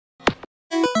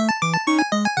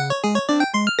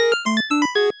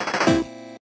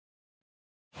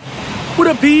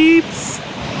up, peeps?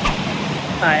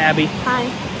 Hi, Abby. Hi.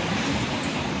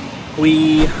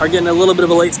 We are getting a little bit of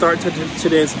a late start to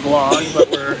today's vlog,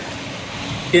 but we're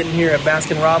getting here at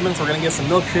Baskin Robbins. We're gonna get some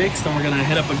milkshakes, then we're gonna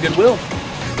head up a Goodwill.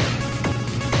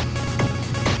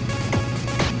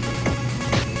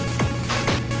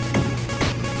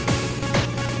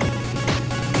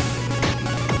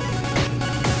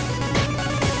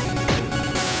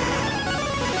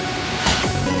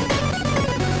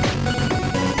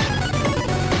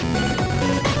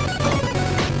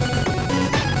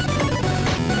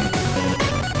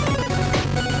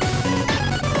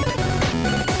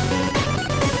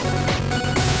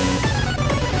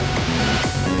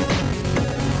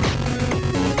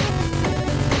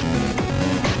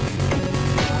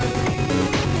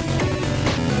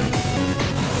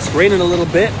 Raining a little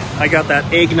bit. I got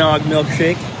that eggnog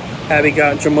milkshake. Abby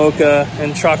got Jamocha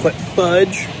and chocolate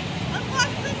fudge. Unlock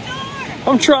the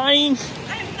door! I'm trying.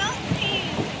 I'm melting.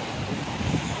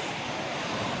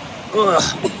 Ugh.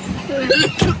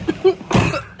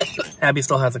 Abby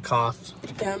still has a cough.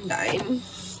 Yeah, I'm dying.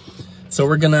 So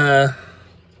we're gonna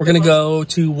go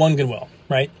to one Goodwill,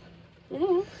 right?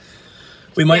 Mm-hmm.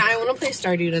 We might. Yeah, I want to play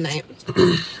Stardew tonight.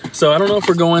 So I don't know if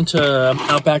we're going to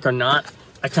Outback or not.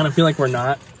 I kind of feel like we're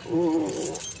not. I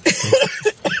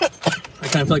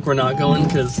kind of feel like we're not going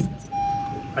because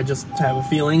I just have a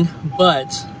feeling, but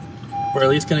we're at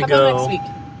least gonna go. Next week?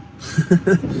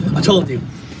 I told you.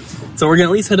 So we're gonna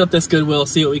at least hit up this Goodwill,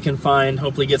 see what we can find,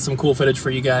 hopefully get some cool footage for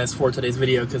you guys for today's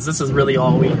video because this is really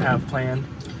all we have planned.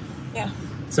 Yeah.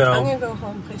 So I'm gonna go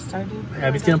home and play Stardew.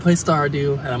 Abby's gonna play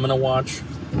Stardew, and I'm gonna watch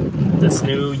this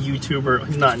new YouTuber.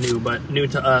 He's not new, but new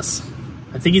to us.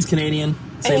 I think he's Canadian.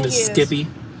 His name is Skippy.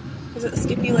 Is it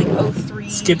Skippy like 03?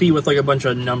 Skippy with like a bunch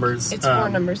of numbers. It's 4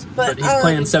 numbers. But he's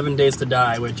playing 7 Days to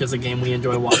Die, which is a game we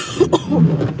enjoy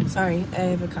watching. Sorry, I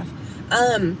have a cough.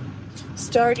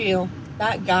 Stardew,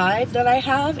 that guide that I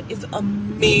have is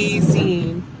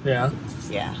amazing. Yeah.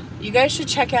 Yeah. You guys should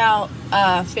check out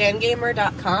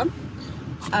fangamer.com.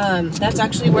 That's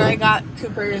actually where I got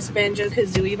Cooper's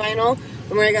Banjo-Kazooie vinyl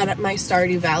and where I got my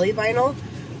Stardew Valley vinyl.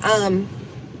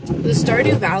 The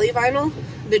Stardew Valley vinyl,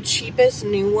 the cheapest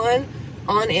new one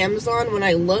on Amazon when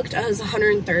I looked, I was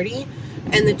 $130,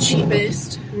 and the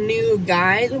cheapest new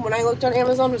guide when I looked on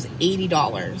Amazon was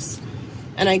 $80.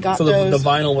 And I got those. So the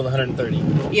vinyl was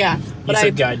 $130. Yeah, but you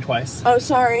said guide twice. Oh,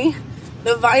 sorry.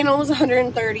 The vinyl was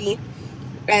 $130,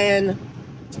 and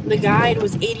the guide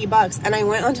was $80. And I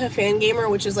went onto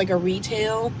Fangamer, which is like a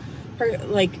retail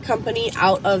company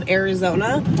out of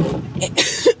Arizona.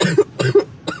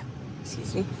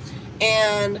 Excuse me.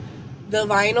 And the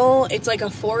vinyl, it's like a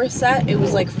 4 set. It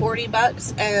was like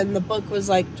 $40, and the book was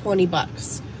like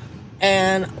 $20.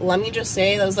 And let me just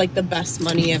say, that was like the best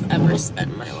money I've ever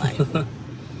spent in my life.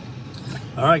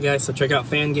 All right, guys. So check out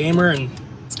Fangamer, and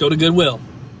let's go to Goodwill.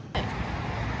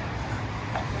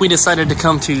 We decided to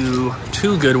come to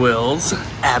 2 Goodwills.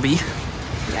 Abby.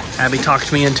 Yeah. Abby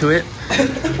talked me into it.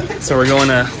 So we're going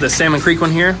to the Salmon Creek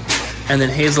one here, and then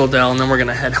Hazeldale, and then we're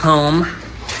gonna head home,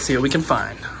 see what we can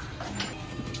find.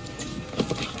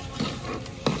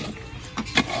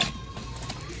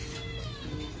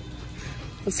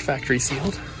 It's factory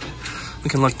sealed. We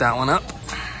can look that one up.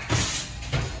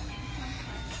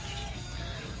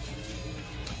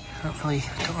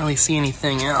 Don't really see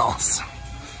anything else.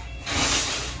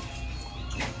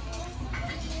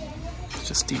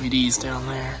 Just DVDs down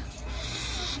there.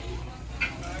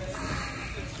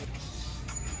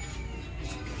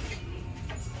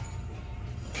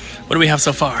 What do we have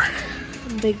so far?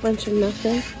 A big bunch of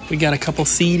nothing. We got a couple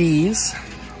CDs.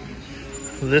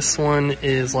 This one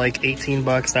is like 18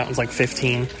 bucks. That one's like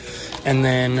 15. And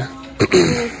then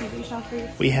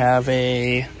we have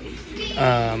an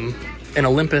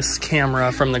Olympus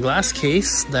camera from the glass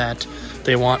case that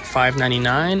they want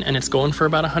 $5.99, and it's going for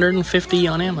about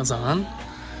 $150 on Amazon.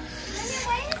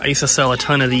 I used to sell a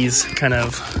ton of these kind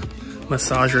of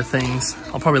massager things.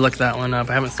 I'll probably look that one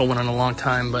up. I haven't sold one in a long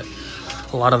time, but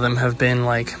a lot of them have been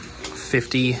like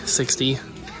 50, 60,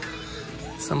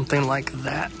 something like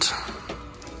that.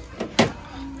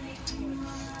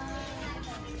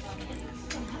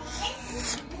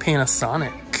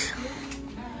 Panasonic.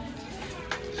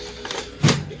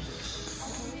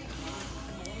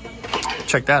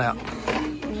 Check that out.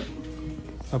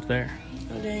 Up there.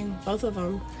 Oh dang, both of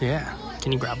them. Yeah.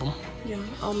 Can you grab them? Yeah,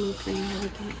 I'll move for you.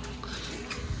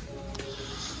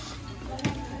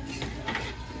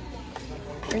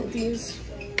 Aren't these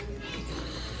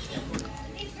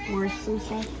worth some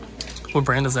stuff? What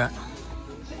brand is that?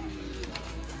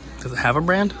 Does it have a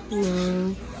brand?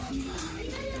 No.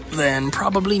 Then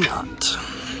probably not.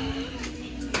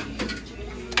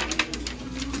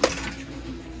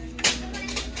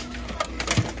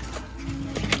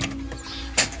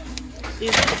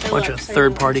 Bunch of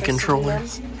third-party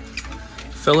controllers.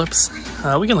 Philips.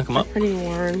 We can look them up. Pretty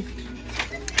worn.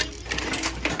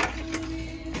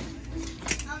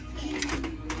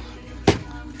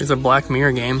 Here's a Black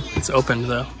Mirror game. It's opened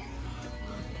though.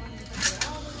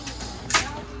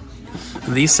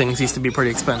 These things used to be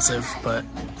pretty expensive, but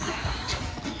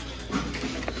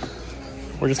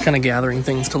we're just kind of gathering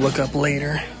things to look up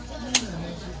later.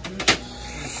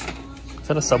 Is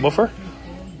that a subwoofer?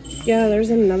 Yeah, there's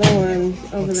another one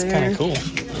over there. That's kind of cool.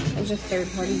 There's a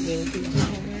third-party game.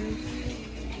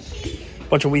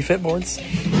 Bunch of Wii Fit boards.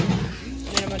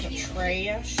 And a bunch of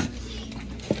trash.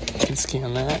 You can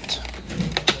scan that.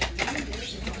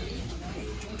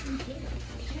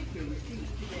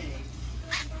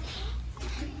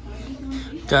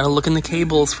 Gotta look in the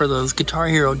cables for those Guitar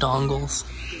Hero dongles.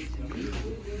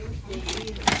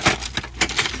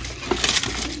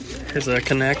 Here's a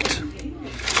Connect.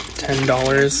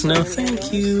 $10. No,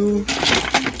 thank you.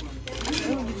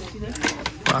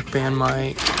 Rock Band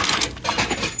mic.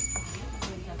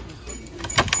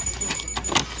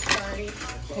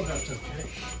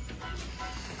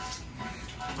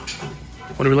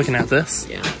 What are we looking at? This?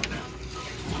 Yeah.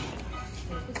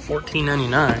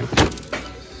 $14.99.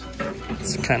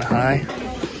 It's kind of high.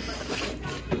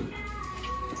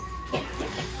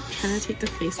 Trying to take the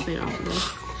faceplate off of this.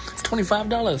 It's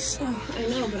 $25. Oh, I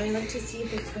know, but I like to see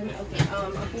if it's going to open.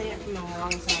 I'm opening it from the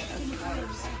wrong side of the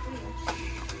house.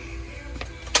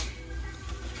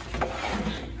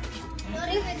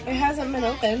 It hasn't been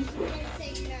open.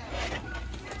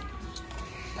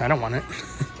 I don't want it.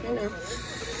 I know.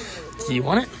 Do you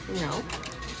want it? No.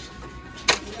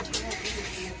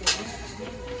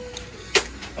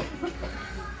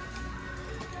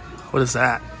 What is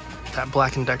that? That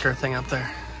Black & Decker thing up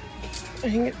there. I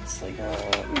think it's like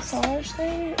a massage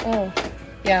thing. Oh,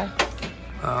 yeah.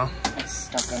 Oh. It's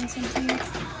stuck on something.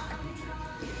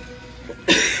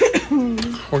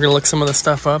 We're gonna look some of the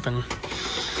stuff up and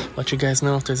let you guys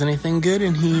know if there's anything good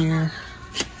in here.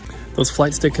 Those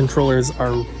flight stick controllers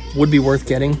would be worth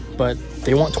getting, but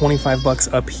they want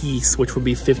 $25 a piece, which would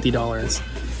be $50.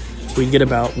 We get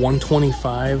about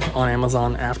 $125 on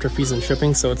Amazon after fees and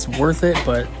shipping, so it's worth it,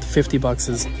 but $50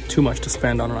 is too much to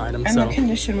spend on an item. And so the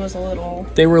condition was a little...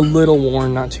 They were a little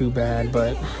worn, not too bad,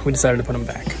 but we decided to put them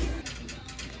back.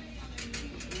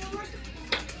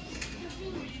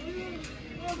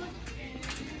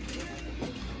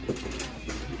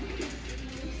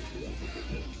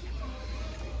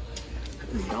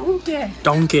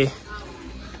 Donkey.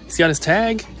 He's got his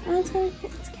tag.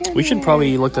 We should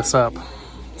probably look this up.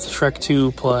 It's Shrek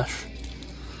 2 plush.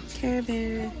 Care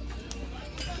Bear.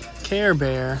 Care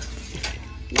Bear.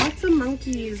 Lots of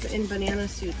monkeys in banana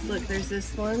suits. Look, there's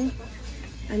this one.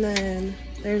 And then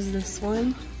there's this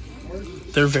one.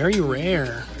 They're very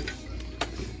rare.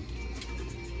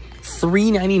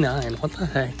 $3.99. What the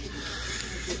heck?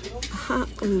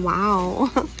 Wow.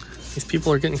 These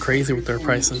people are getting crazy with their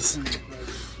prices.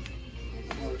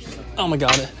 Oh my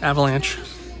god, avalanche.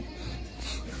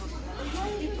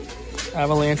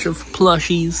 Avalanche of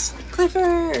plushies.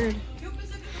 Clifford.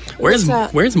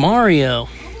 Where's Mario?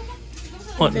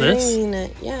 What, this?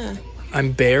 It. Yeah.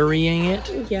 I'm burying it?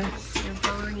 Yes, you're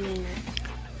burying it.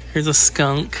 Here's a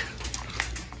skunk.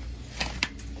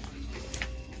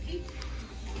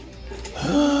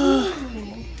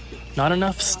 Not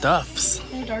enough stuffs.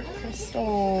 Dark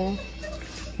crystal.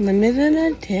 Limited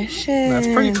edition. That's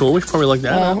pretty cool. We should probably look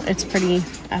that up. It's pretty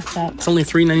effed up. It's only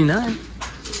 $3.99.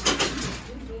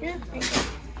 Yeah.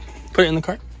 Put it in the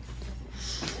cart.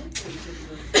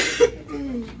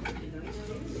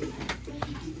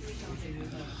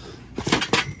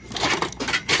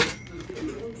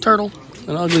 Turtle.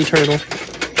 An ugly turtle.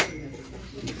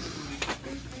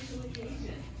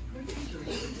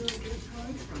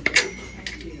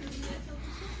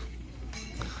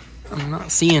 I'm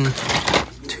not seeing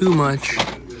too much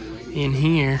in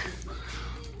here.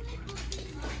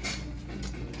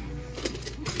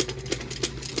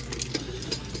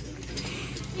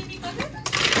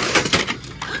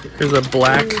 Here's a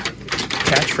black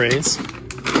catchphrase.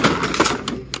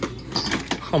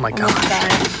 Oh my god.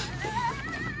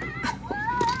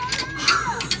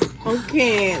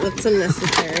 Okay, that's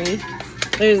unnecessary.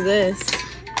 There's this.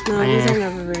 No, these are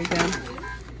never very good.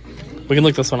 We can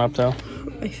look this one up though.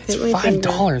 It's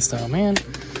 $5 though, man.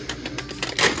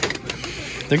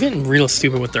 They're getting real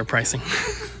stupid with their pricing.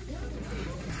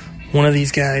 One of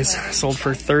these guys sold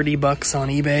for $30 on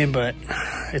eBay, but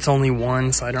it's only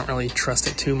one, so I don't really trust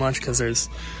it too much because there's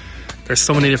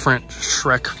so many different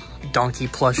Shrek donkey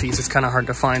plushies. It's kind of hard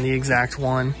to find the exact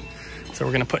one. So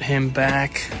we're gonna put him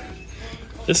back.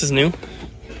 This is new.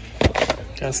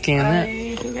 Gotta scan that.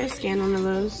 I think I scan one of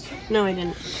those? No, I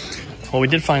didn't. Well, we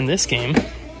did find this game.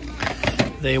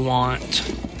 They want,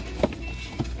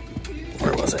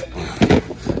 where was it?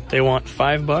 They want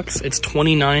 $5. It's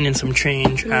 $29 and some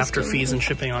change after fees and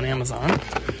shipping on Amazon.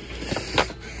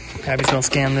 Abby's gonna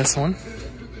scan this one.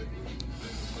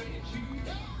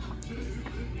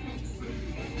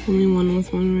 Only one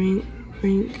with one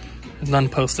rank. There's none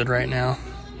posted right now.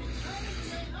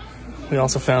 We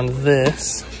also found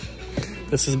this.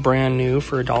 This is brand new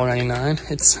for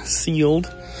 $1.99. It's sealed,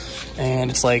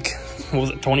 and it's like, what was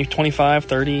it, 20, 25,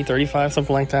 30, 35,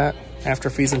 something like that, after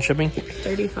fees and shipping.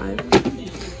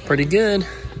 35. Pretty good.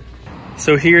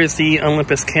 So here's the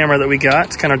Olympus camera that we got.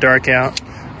 It's kind of dark out.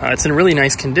 It's in really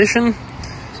nice condition.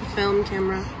 It's a film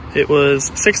camera. It was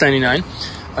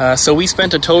 $6.99. So we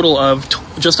spent a total of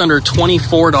just under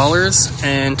 $24,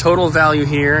 and total value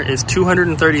here is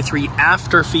 $233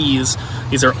 after fees.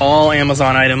 These are all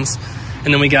Amazon items.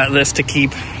 And then we got this to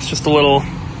keep. It's just a little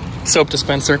soap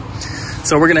dispenser.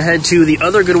 So we're gonna head to the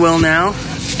other Goodwill now,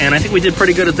 and I think we did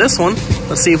pretty good at this one.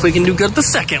 Let's see if we can do good at the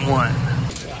second one.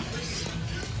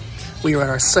 We are at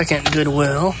our second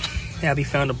Goodwill. Abby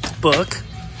found a book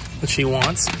that she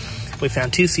wants. We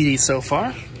found 2 CDs so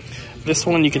far. This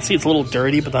one, you can see it's a little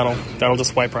dirty, but that'll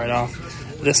just wipe right off.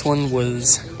 This one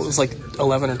was, what was like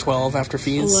 11 or 12 after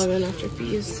fees? 11 after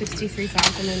fees,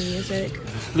 63,000 in music.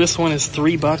 This one is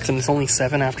 $3 and it's only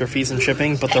 7 after fees and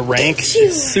shipping, but the rank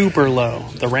is super low.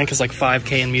 The rank is like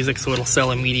 5K in music, so it'll sell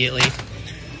immediately.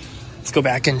 Let's go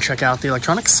back and check out the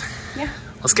electronics. Yeah.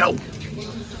 Let's go.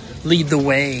 Lead the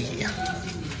way.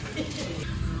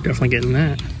 Definitely getting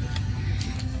that.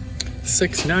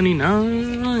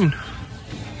 $6.99.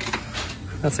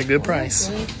 That's a good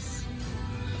price.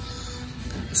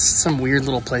 Some weird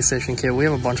little PlayStation kit. We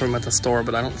have a bunch of them at the store,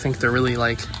 but I don't think they're really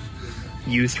like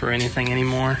used for anything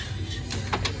anymore.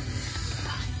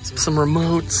 Some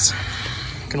remotes.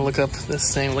 I'm gonna look up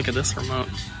this thing. Look at this remote.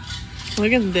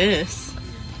 Look at this.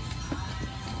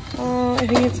 Oh, I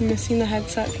think it's missing the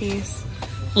headset piece.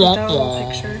 That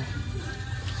little picture.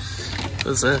 What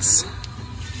is this?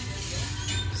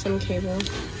 Some cable.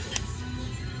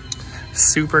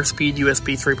 Super speed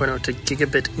USB 3.0 to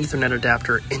gigabit Ethernet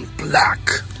adapter in black.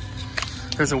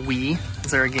 There's a Wii.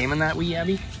 Is there a game in that Wii,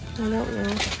 Abby? I don't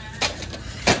know.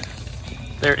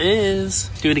 There is.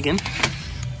 Do it again.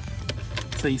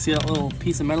 So you see that little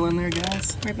piece of metal in there,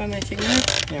 guys? Right by my finger?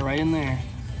 Yeah, right in there.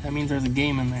 That means there's a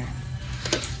game in there.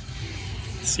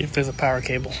 Let's see if there's a power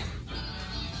cable.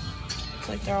 It's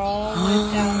like they're all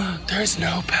wiped out. There's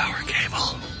no power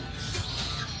cable.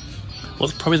 Well,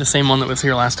 it's probably the same one that was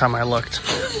here last time I looked.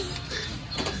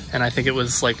 And I think it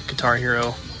was like Guitar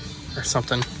Hero or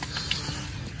something.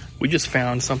 We just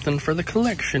found something for the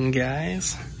collection,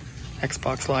 guys.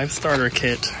 Xbox Live Starter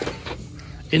Kit.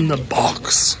 In the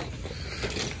box.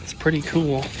 It's pretty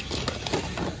cool.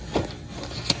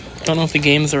 Don't know if the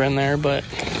games are in there, but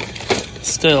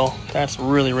still, that's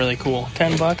really, really cool.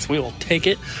 $10, we will take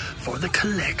it for the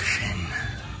collection.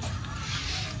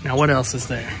 Now, what else is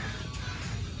there?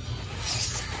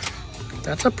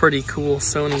 That's a pretty cool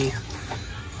Sony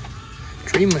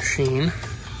Dream Machine.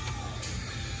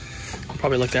 I'll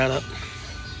probably look that up.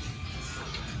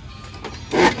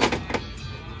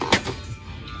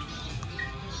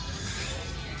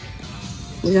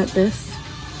 We got this.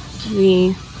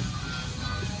 I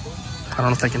don't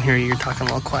know if I can hear you. You're talking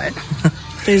a little quiet.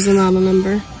 There's the model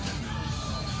number.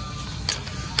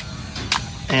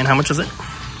 And how much is it?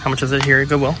 How much is it here at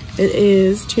Goodwill? It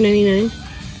is $2.99.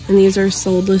 And these are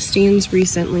sold listings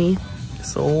recently.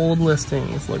 Sold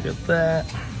listings. Look at that.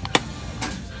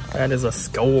 That is a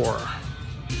score.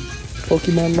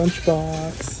 Pokemon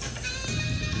lunchbox.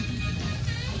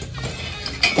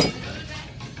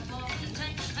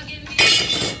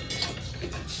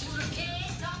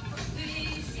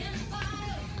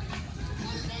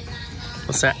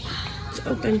 What's that? It's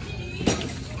open.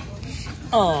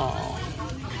 Oh.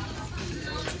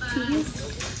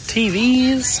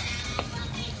 TVs.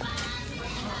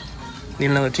 Need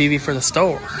another TV for the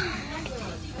store.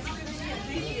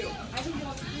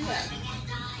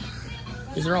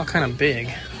 These are all kind of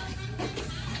big.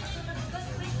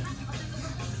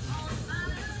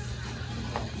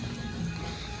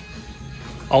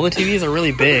 All the TVs are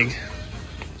really big.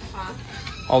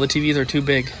 All the TVs are too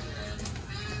big.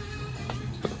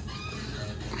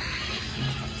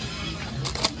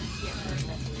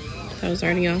 That was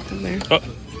already off of there. Oh,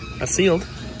 that's sealed.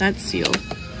 That's sealed.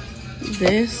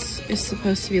 This is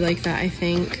supposed to be like that, I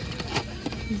think.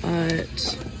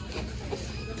 But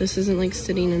this isn't like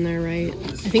sitting in there right.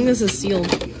 I think this is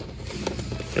sealed.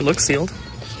 It looks sealed.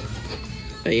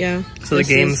 But yeah. So the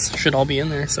games should all be in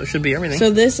there, so it should be everything. So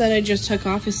this that I just took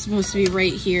off is supposed to be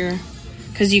right here,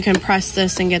 because you can press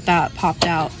this and get that popped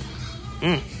out.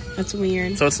 That's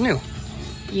weird. So it's new.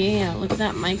 Yeah, look at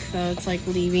that mic though. It's like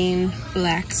leaving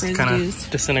black residues. Kind of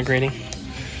disintegrating.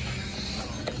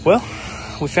 Well,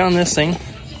 we found this thing.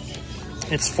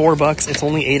 It's $4. It's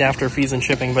only $8 after fees and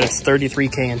shipping, but it's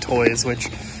 $33K in toys, which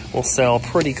will sell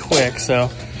pretty quick. So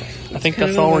I think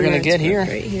that's all we're gonna get here.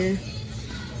 Right here.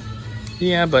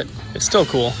 Yeah, but it's still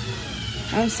cool.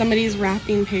 Oh, somebody's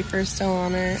wrapping paper still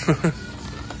on it.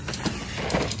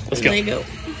 Let's go. Lego.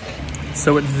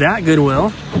 So at that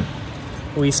Goodwill,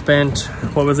 we spent,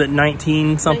 what was it,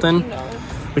 19 something?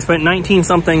 We spent 19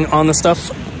 something on the stuff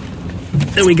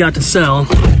that we got to sell.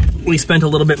 We spent a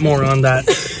little bit more on that.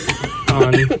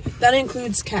 That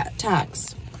includes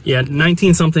tax. Yeah,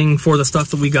 19 something for the stuff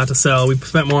that we got to sell. We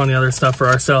spent more on the other stuff for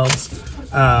ourselves.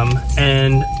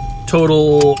 And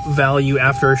total value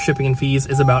after shipping and fees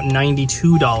is about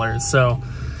 $92. So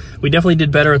we definitely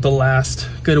did better at the last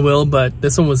Goodwill, but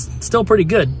this one was still pretty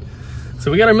good. So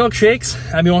we got our milkshakes.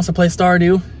 Abby wants to play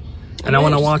Stardew. And I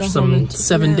want to watch some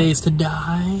 7 Days to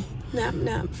Die.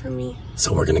 Nap for me.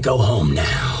 So we're gonna go home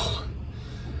now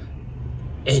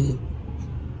and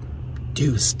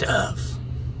do stuff.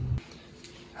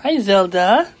 Hi,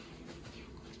 Zelda.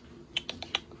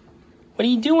 What are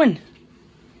you doing?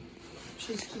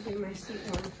 She's keeping my seat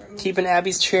warm for me. Keeping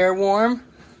Abby's chair warm?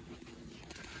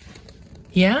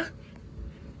 Yeah?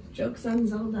 Joke's on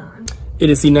Zelda. It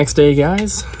is the next day,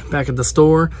 guys. Back at the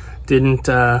store. Didn't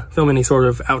film any sort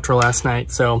of outro last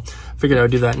night, so figured I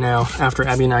would do that now. After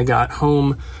Abby and I got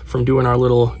home from doing our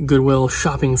little Goodwill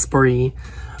shopping spree,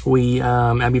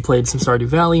 Abby played some Stardew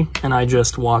Valley, and I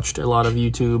just watched a lot of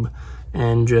YouTube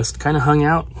and just kind of hung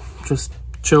out, just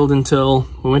chilled until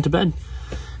we went to bed.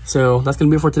 So that's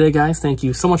gonna be it for today, guys. Thank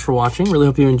you so much for watching. Really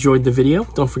hope you enjoyed the video.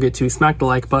 Don't forget to smack the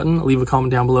like button, leave a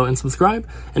comment down below, and subscribe,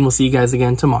 and we'll see you guys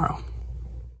again tomorrow.